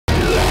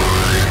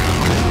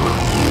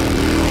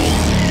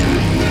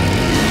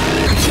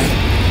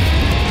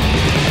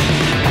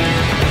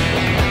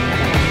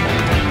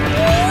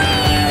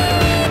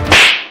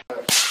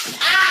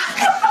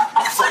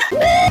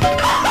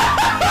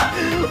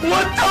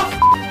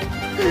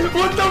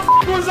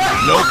was that?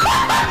 Nope.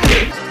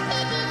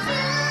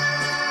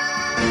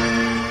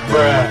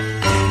 Bruh.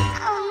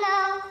 Oh no.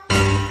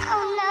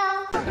 Oh no.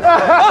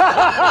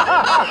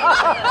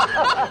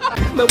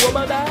 Mà qua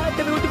ba đá,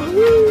 cái đuôi tôi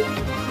wee.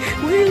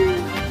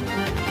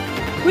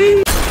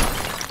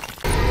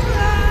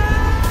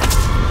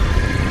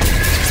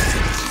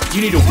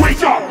 You need to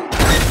wake up!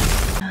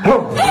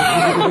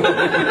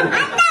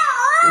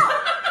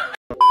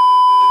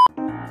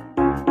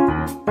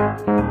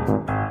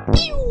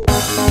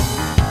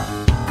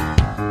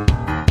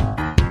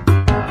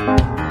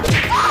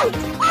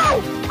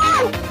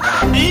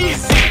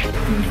 Easy!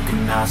 You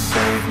cannot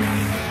save me,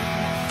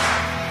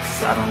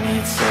 'cause I don't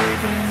need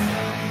saving.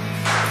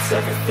 It's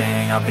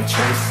everything I've been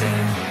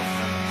chasing,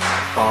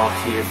 all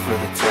here for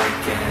the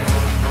taking.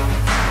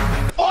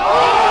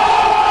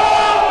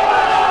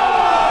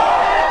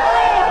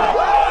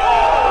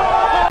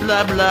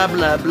 Blah blah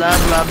blah blah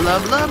blah blah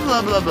blah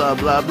blah blah blah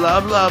blah blah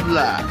blah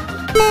blah.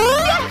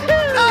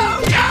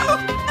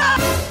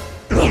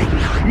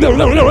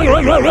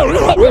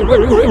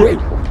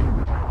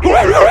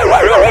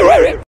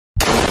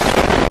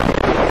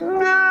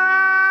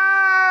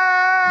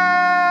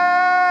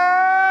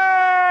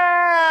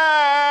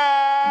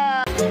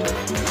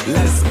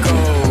 Let's go!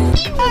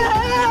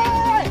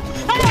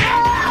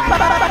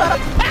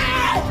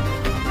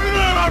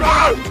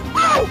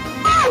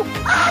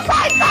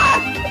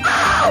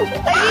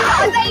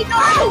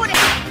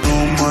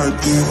 Oh my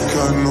dick,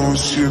 I know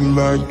she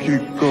like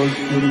it 'cause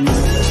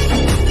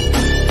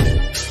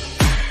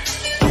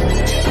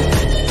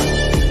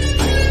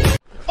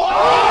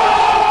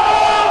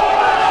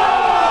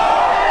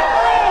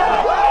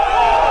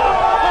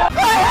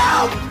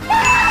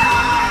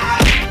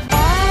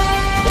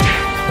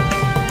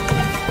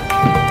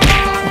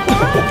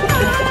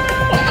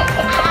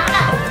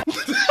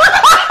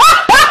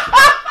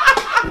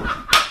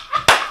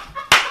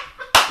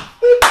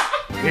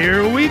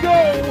Here we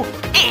go!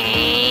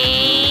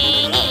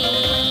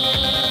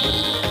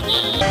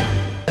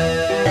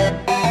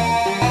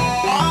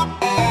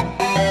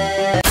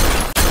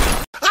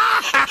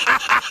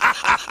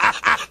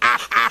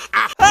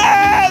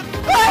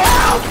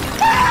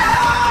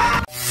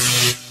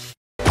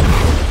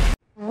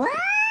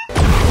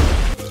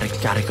 I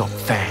gotta go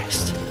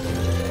fast.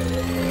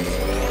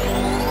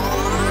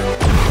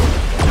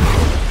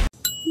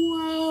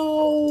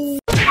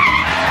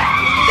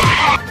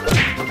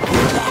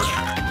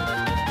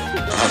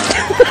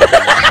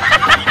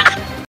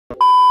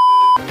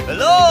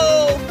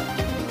 Hello.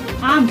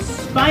 I'm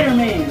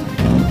Spider-Man.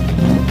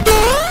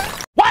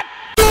 What?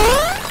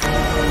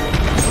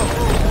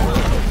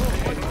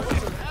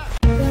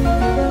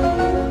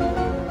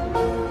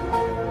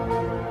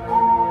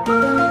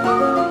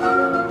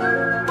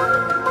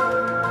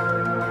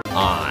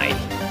 I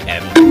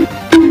am.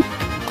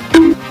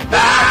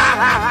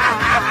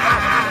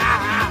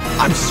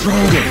 I'm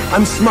stronger.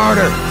 I'm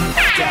smarter.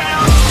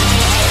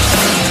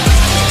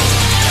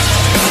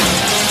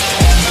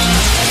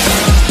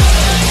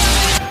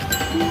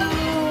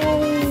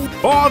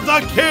 For the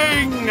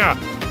king!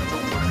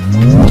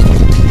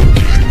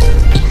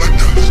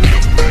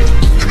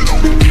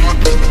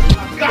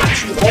 Got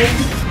you,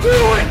 homie. Do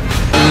it.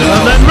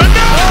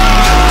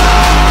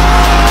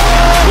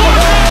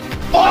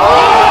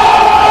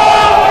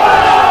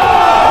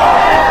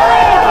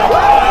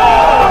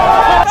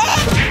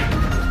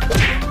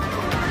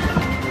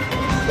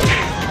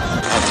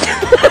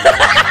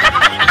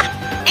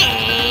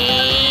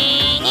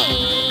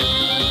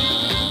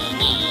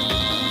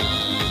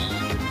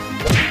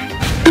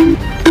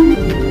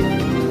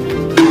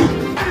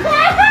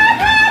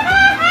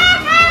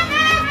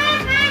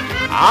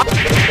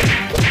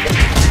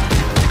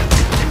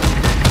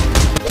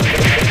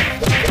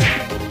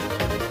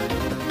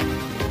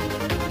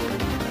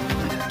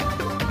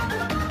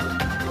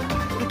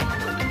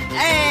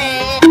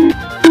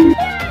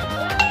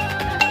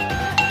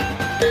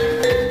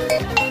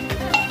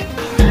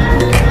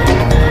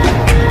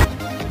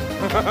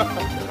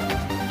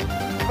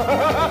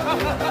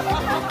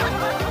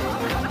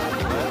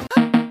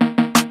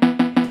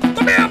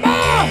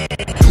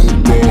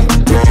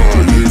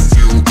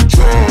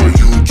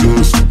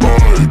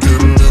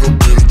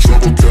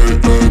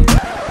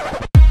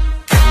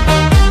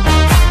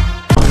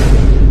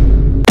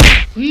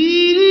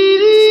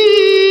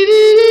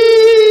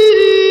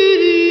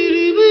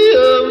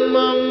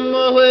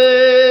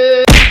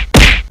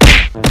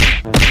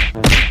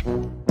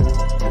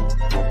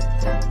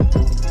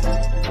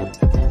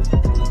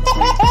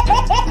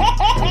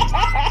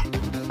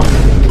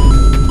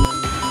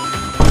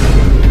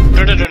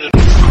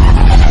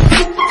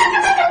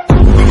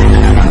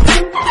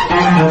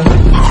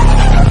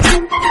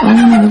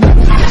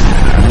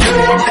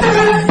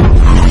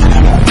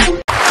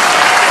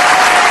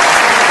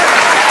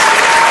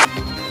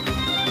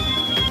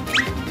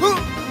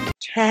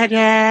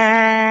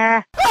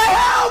 Ta-da!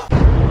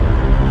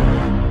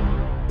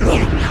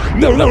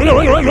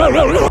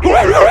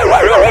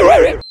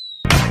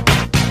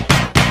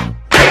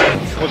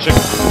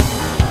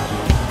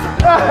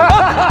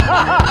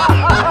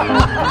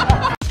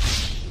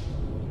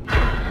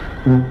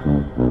 Wait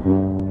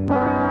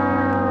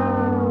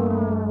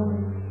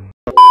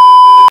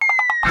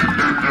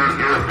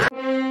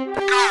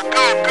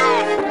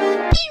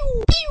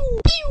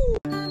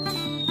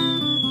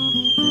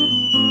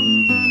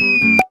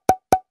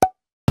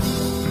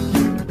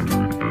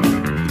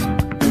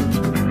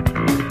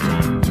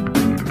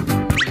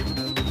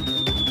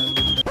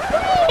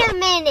a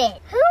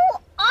minute. Who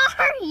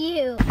are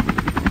you?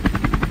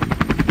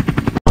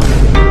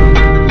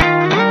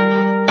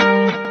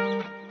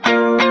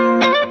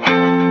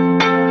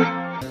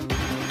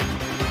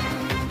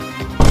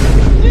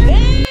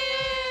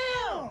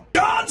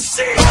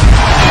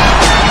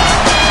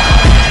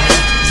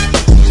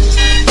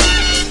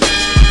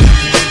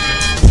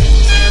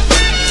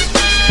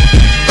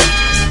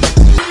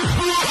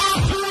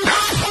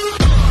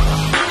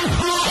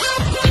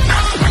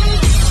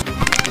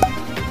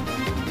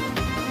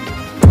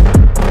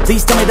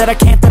 Please tell me that I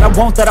can't, that I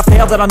won't, that I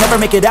fail, that I'll never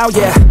make it out,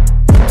 yeah.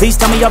 Please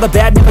tell me all the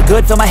bad, never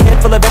good, fill my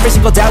head full of every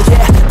single doubt,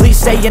 yeah. Please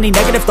say any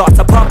negative thoughts,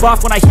 I pop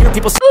off when I hear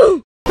people say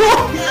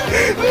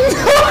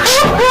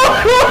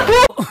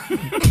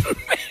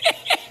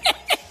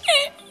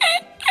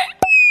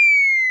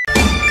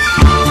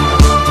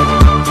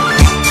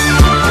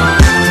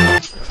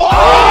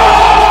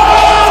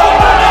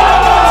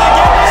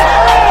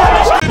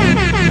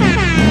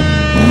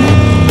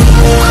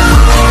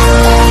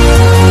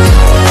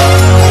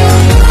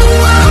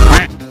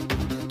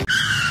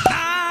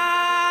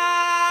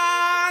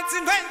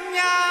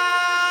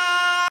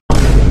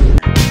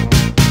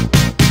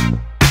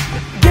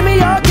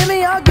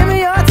give me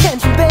your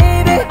attention,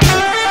 baby.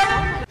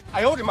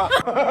 I owed him up.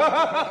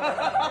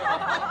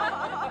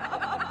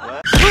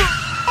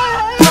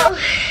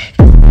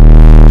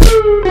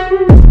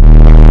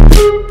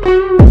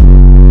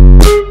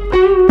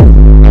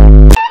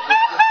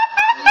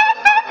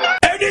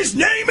 And his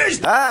name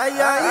is Ay,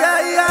 ay,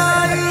 ay,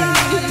 ay.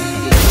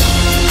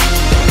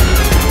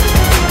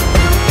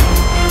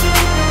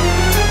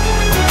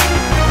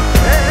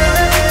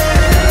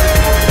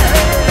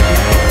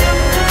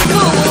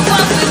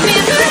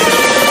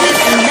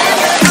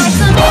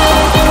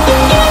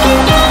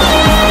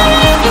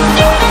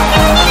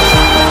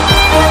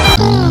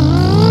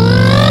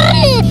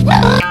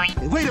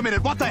 Wait a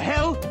minute, what the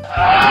hell?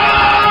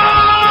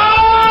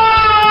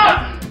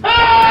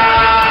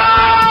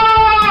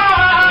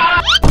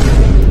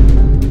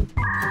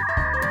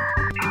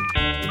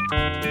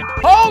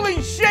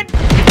 Holy shit!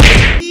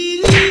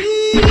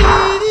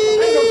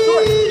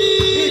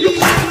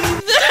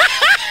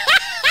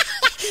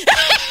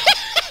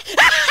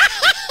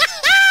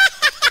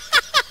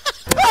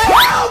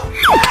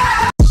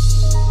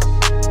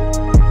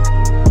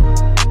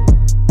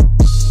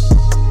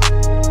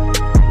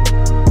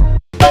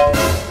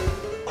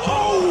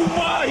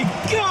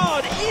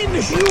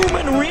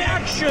 Human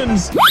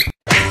reactions! Hey,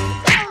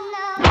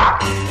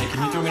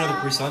 can you throw me another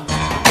pre-sun?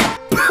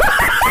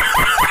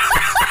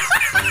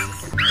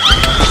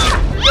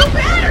 You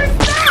better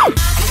stop!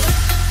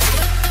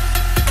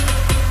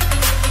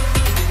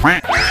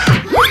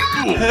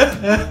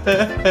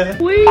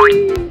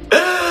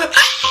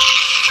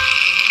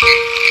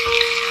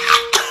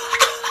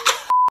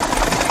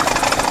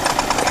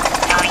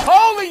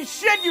 Holy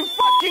shit, you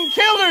fucking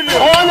killed her!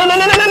 Oh, no,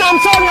 I'm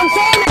sorry, I'm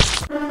sorry!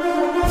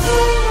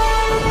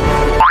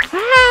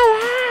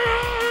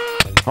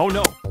 Oh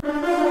no.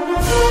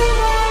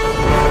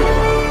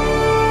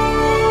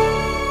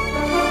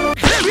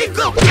 Here we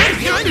go!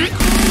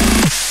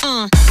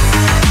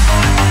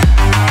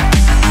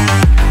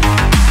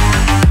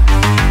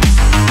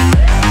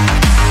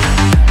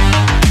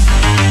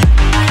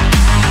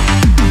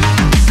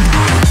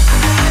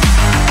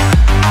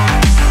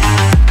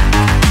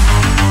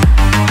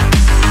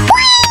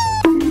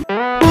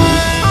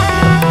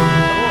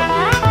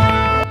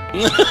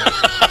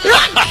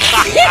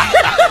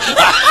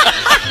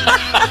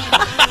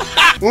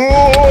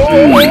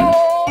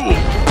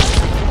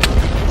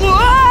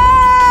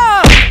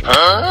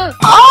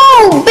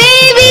 Oh,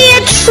 baby, a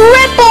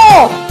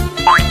triple!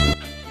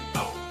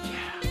 Oh,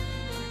 yeah.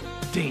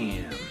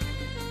 Damn.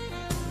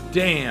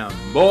 Damn,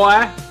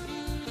 boy.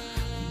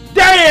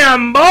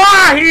 Damn,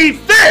 boy, he's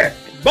thick,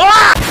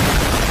 boy!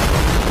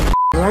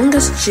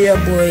 Longest cheer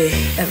boy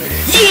ever.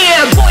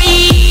 Yeah,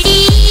 boy!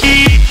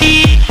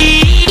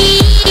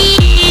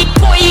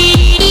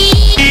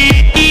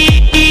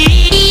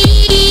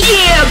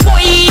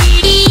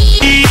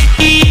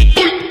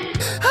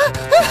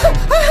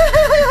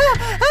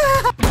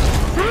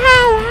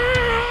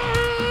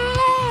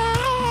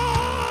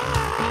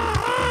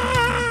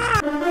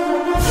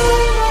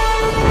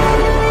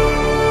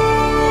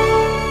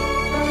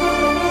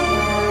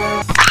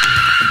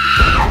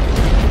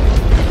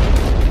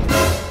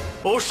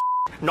 Oh,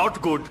 not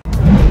good.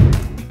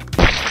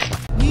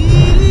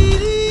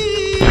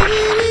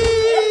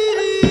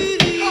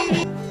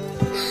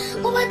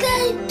 Oh my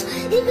god!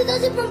 Even though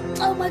they from.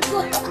 Oh my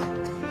god!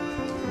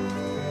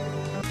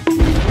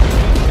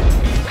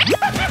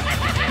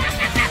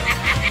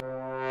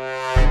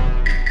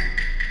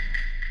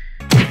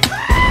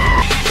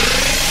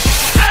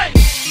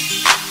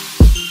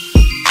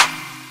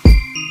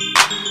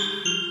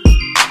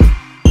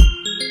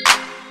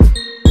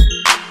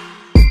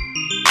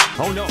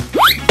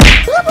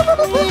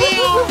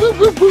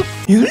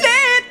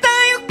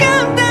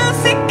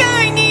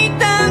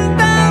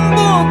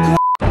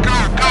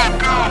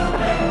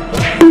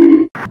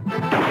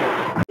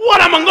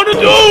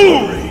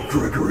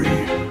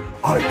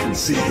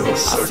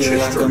 I feel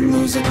like I'm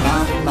losing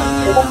my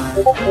mind.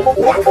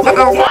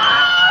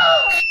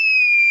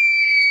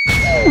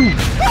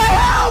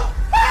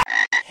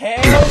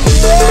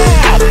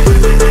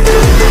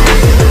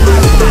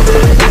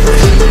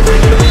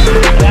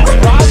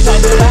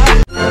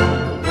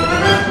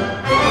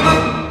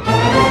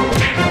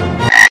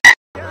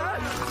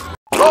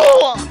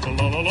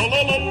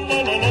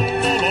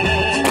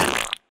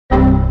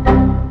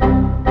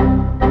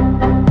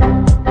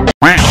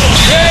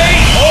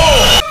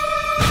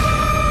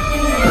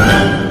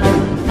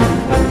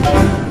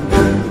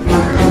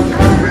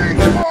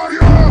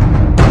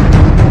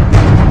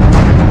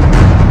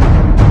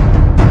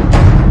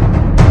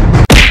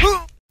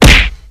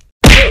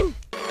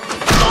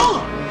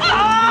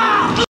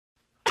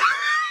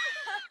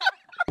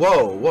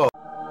 Whoa, whoa.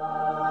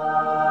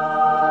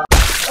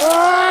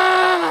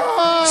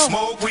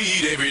 Smoke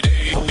weed every day.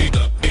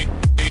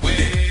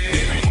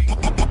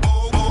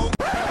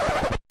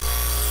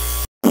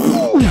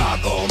 Y'all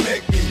gon'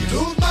 make me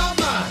lose my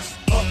mind.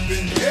 Up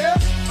in here,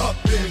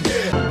 up in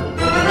here.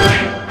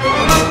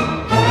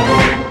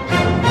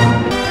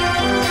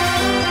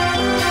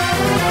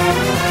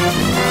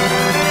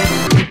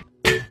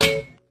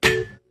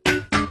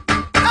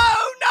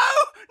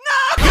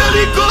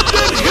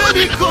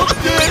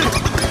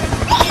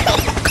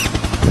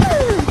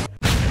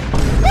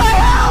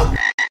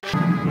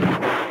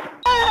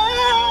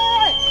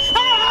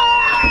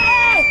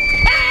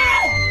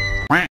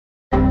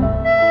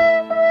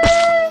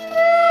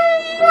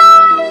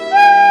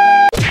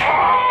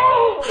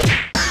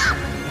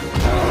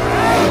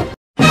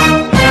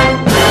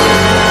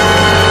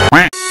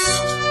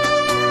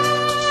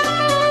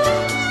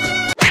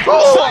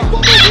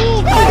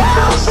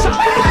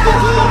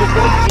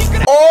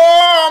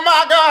 Oh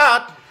my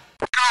God!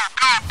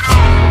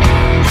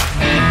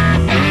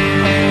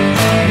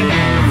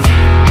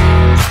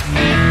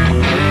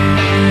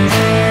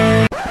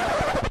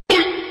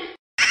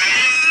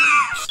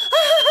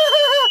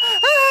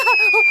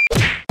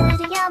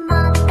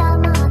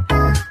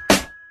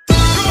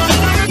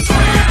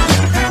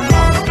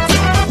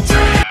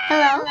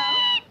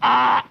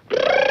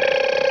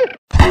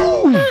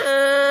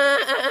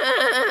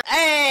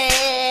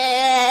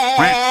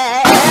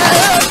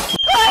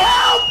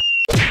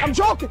 I'm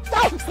joking!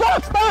 Stop!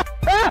 Stop! Stop!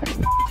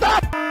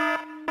 Stop!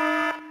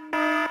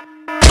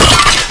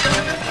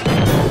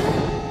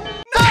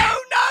 No!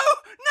 No!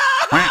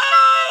 No!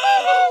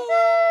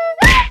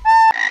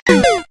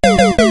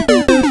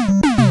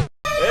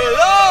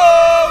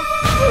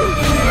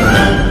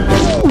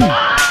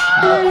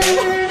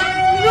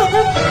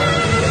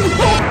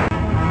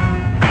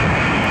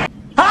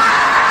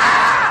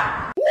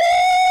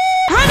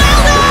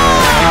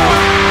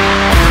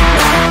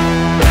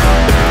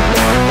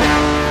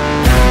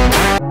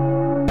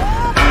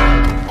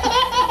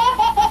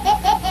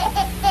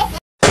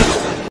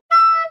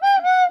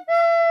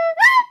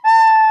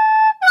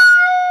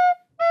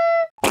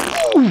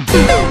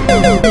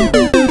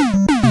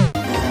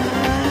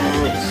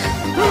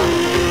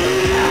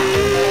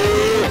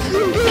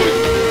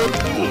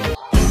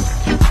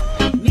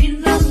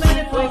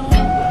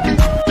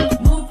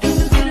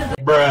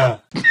 Bruh.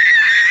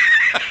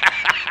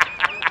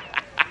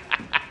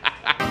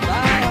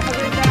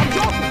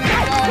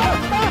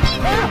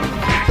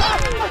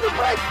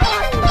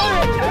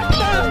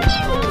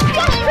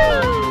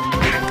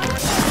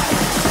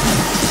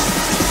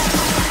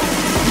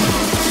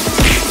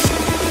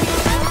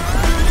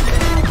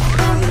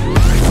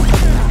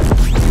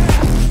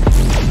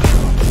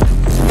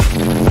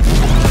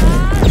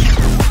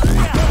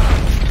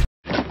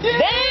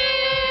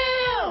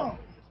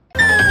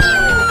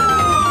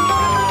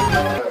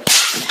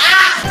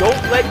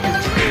 Don't let your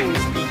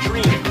dreams be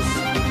dreams.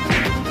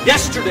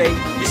 Yesterday,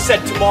 you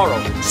said tomorrow.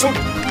 So,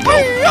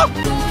 hurry up!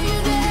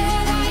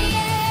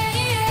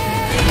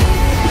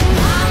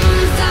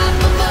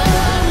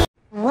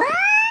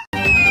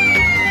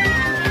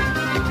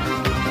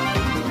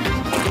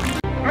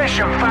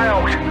 Mission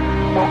failed.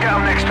 We'll get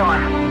them next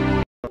time.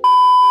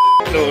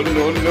 No,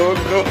 no, no,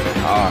 no.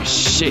 Ah,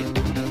 shit.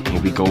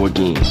 Here we go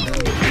again.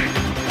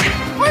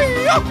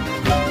 Hurry up!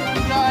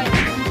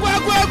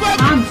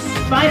 I'm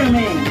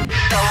Spider-Man.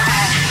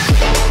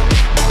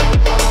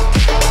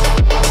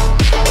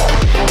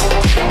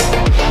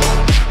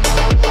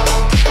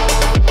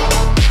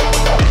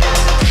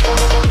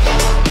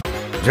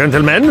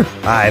 Gentlemen,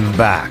 I'm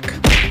back.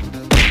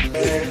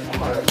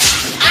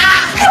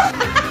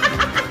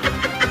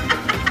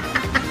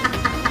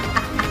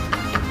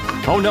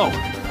 Oh no.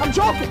 I'm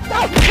joking!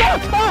 Stop!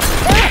 Stop! Stop!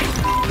 Stop!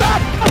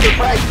 Stop! I'm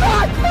afraid!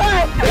 Stop!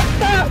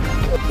 Stop!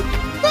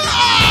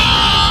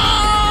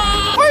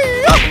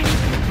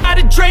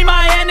 Gotta drain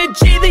my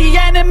energy, the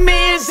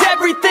enemy is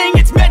everything.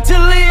 It's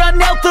mentally,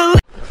 unhealthily.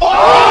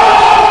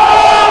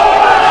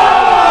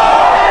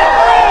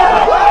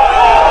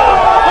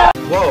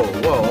 Whoa,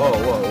 whoa, whoa,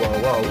 whoa, whoa,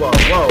 whoa, whoa,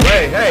 whoa.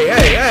 Hey, hey,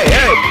 hey, hey,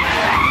 hey.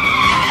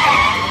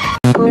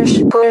 Push,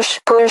 push,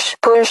 push,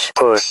 push.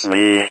 Push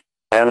me.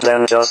 And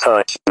then just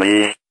touch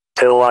me.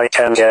 Till I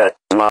can get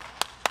my...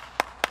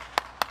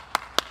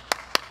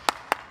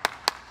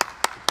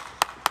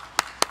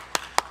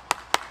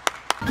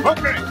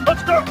 Okay,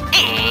 let's go.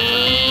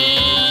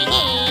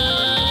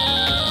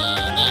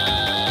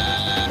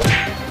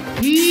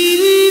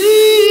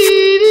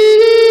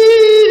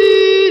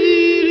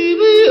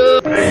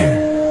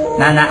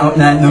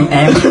 Nuôi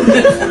em.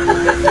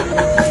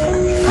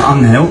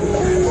 Con hiểu.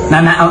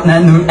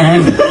 Nuôi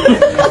em.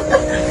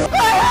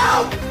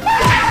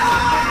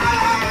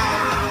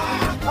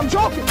 I'm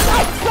joking.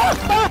 Stop! Stop!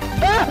 Stop!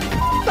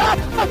 Stop!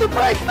 Stop the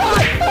brake!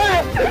 Stop!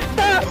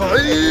 Stop! Oh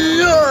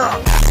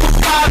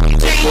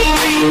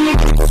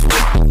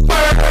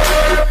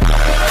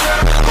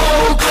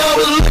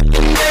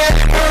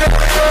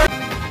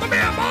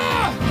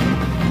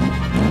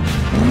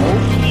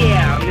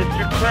yeah,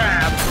 Mr.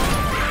 Crab.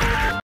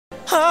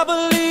 I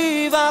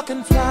believe I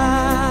can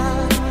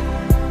fly.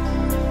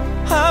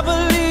 I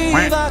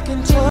believe I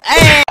can fly.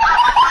 Hey!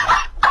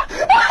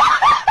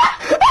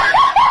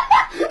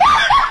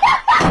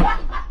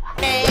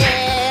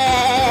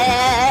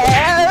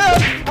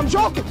 I'm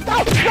joking.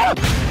 Stop! Stop!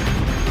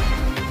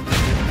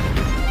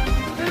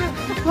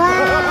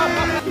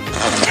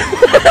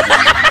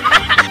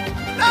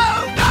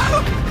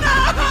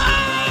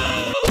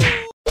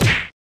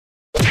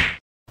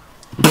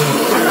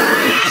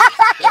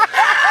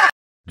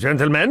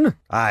 Gentlemen,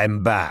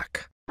 I'm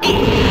back.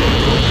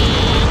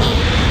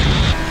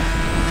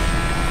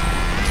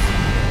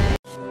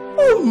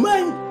 Oh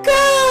my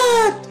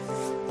god!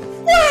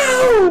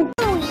 Wow!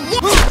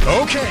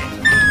 Okay.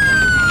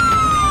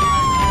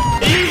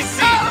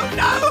 Easy!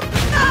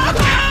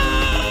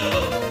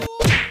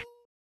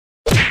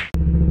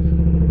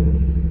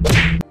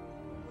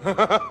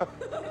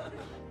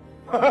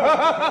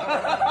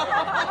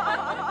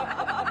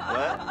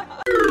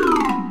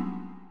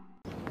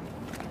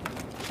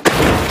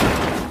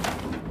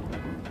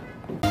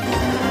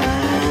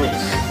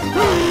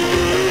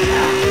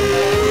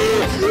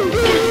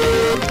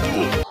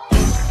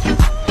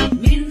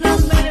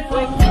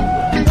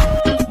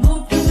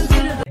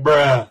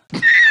 Bruh.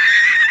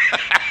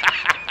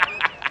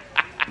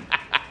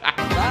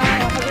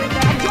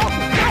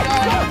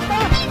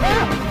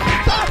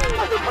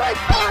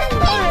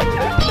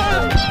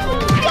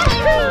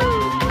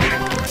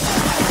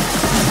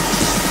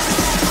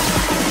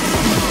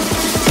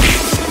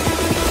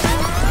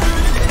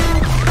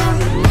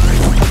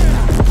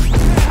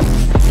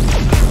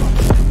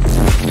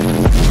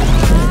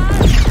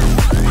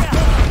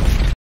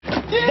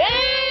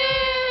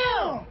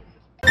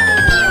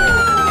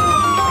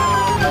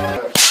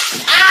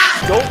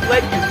 Don't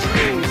let your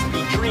dreams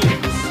be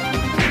dreams.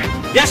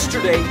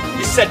 Yesterday,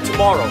 you said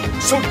tomorrow.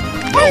 So...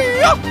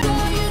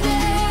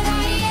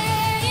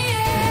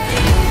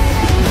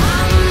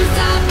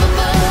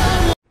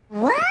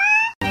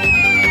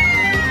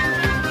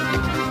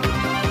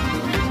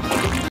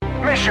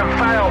 Mission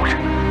failed.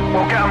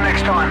 We'll get them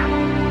next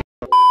time.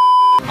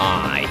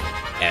 I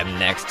am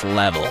next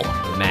level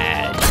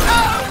mad.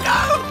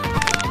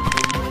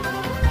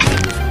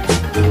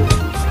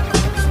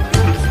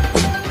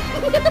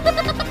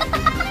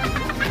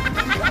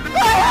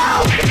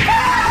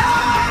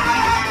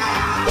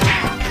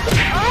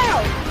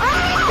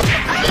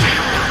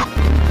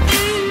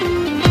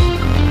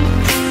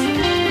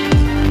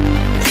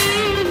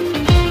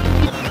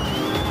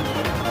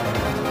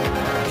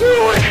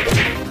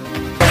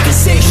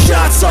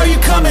 Shots, are you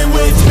coming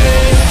with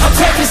me? I'm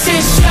taking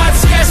 6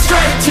 shots, yeah,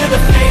 straight to the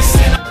face.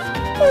 And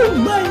oh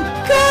my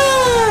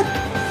god!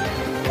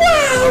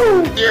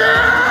 Wow!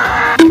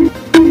 Yeah!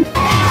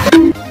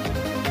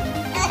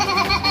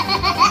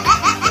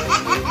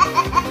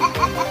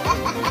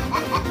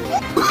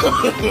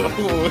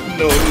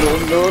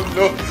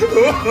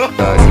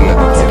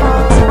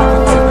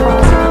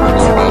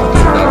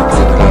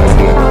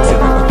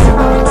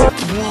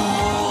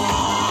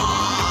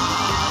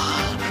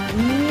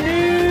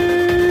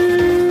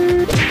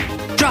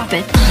 Drop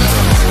it.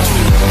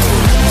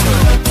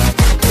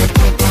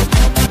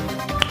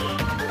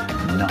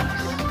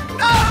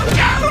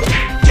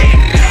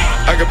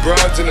 I got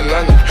broads in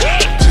Atlanta,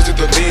 just to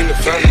throw me in the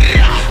family.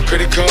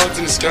 Credit cards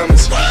and the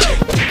scammers.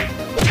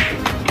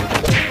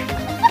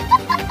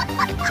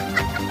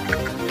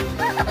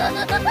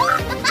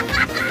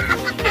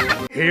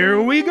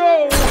 Here we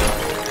go.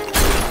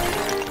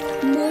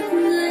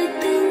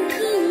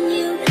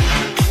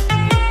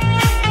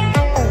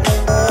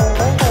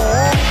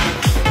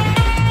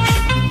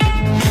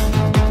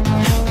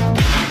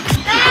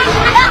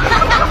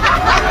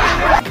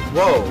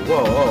 Whoa,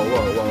 whoa, whoa,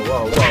 whoa, whoa,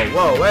 whoa,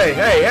 whoa, whoa, hey,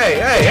 hey, hey,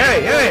 hey,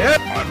 hey, hey, hey!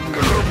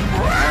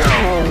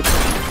 Underground!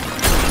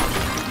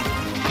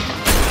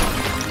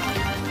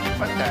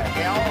 What the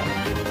hell?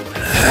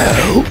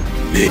 Help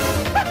me!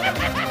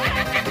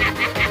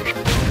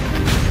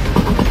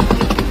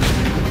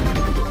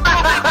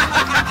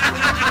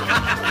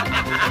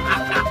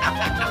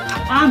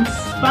 I'm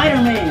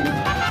Spider-Man.